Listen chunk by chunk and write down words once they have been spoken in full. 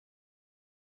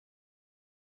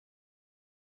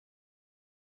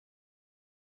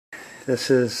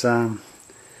This is the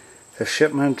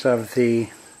shipment of the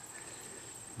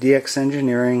DX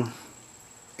Engineering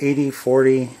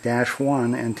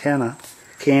 8040-1 antenna.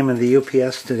 Came in the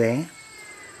UPS today.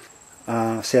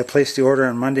 See, I placed the order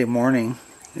on Monday morning,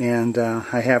 and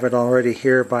I have it already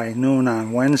here by noon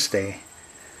on Wednesday.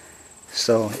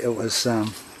 So it was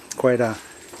quite a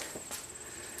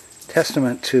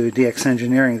testament to DX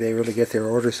Engineering. They really get their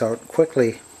orders out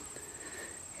quickly.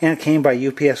 And it came by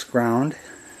UPS ground,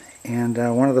 and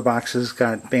one of the boxes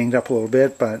got banged up a little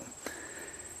bit, but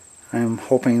I'm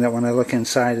hoping that when I look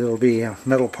inside it'll be a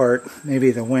metal part,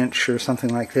 maybe the winch or something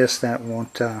like this. That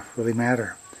won't really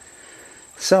matter.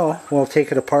 So we'll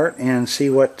take it apart and see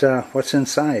what's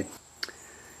inside.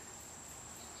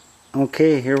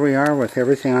 Okay, here we are with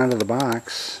everything out of the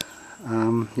box.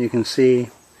 You can see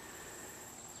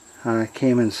it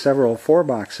came in 4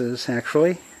 boxes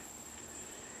actually,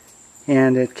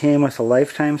 and it came with a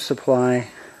lifetime supply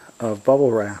of bubble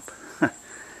wrap. It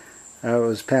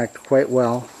was packed quite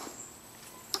well,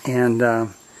 and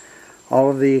all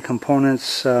of the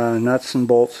components, nuts and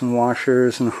bolts and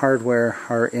washers and hardware,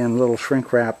 are in little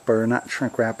shrink wrap, or not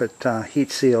shrink wrap, but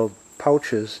heat sealed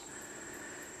pouches.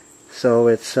 So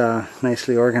it's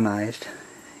nicely organized.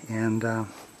 And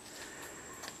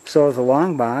so the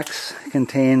long box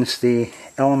contains the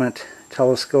element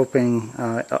telescoping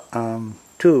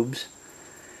tubes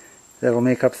that will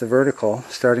make up the vertical,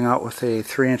 starting out with a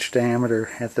 3-inch diameter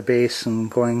at the base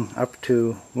and going up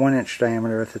to 1-inch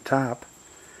diameter at the top.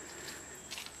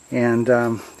 And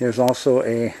there's also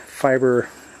a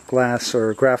fiberglass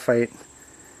or graphite,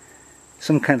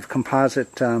 some kind of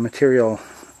composite material,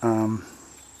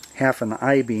 half an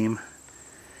I-beam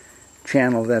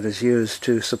channel that is used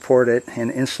to support it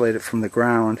and insulate it from the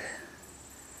ground.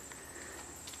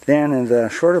 Then in the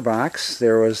shorter box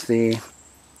there was the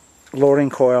loading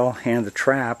coil and the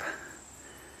trap,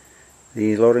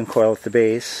 the loading coil at the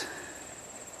base,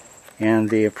 and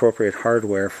the appropriate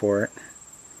hardware for it.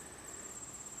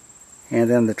 And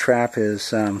then the trap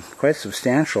is quite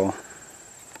substantial,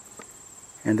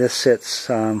 and this sits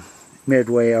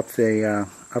midway up the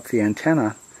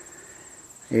antenna.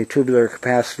 A tubular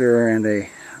capacitor and a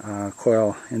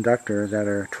coil inductor that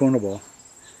are tunable.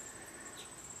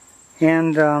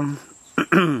 And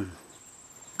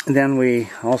then we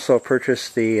also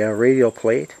purchased the radial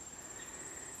plate,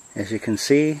 as you can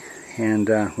see, and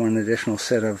one additional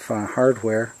set of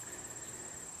hardware.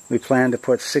 We plan to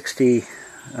put 60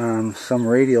 some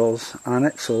radials on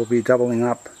it, so we'll be doubling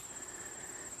up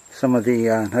some of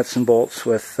the nuts and bolts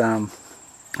with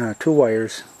 2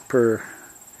 wires per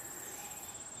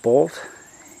bolt.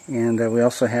 And we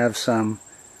also have some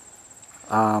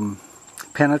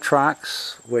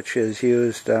penetrox, which is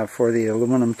used for the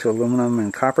aluminum to aluminum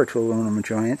and copper to aluminum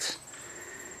joints,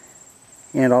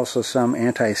 and also some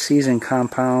anti-seizing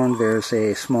compound. There's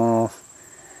a small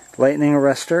lightning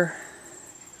arrestor,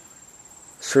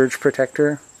 surge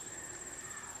protector,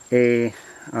 a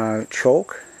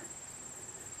choke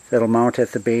that'll mount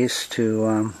at the base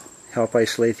to help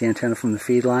isolate the antenna from the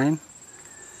feed line,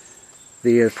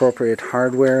 the appropriate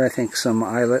hardware, I think some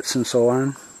eyelets and so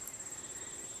on.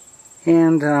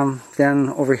 And then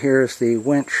over here is the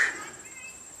winch.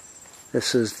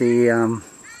 This is the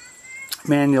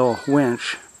manual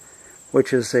winch,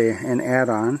 which is an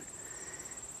add-on,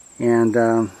 and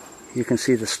you can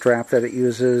see the strap that it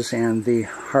uses and the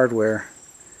hardware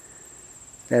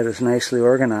that is nicely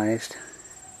organized,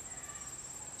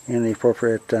 and the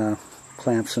appropriate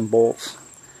clamps and bolts.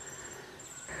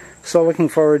 So looking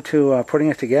forward to putting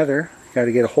it together. Got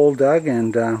to get a hole dug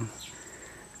and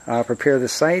prepare the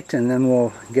site, and then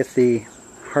we'll get the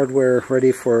hardware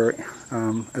ready for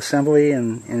assembly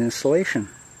and installation.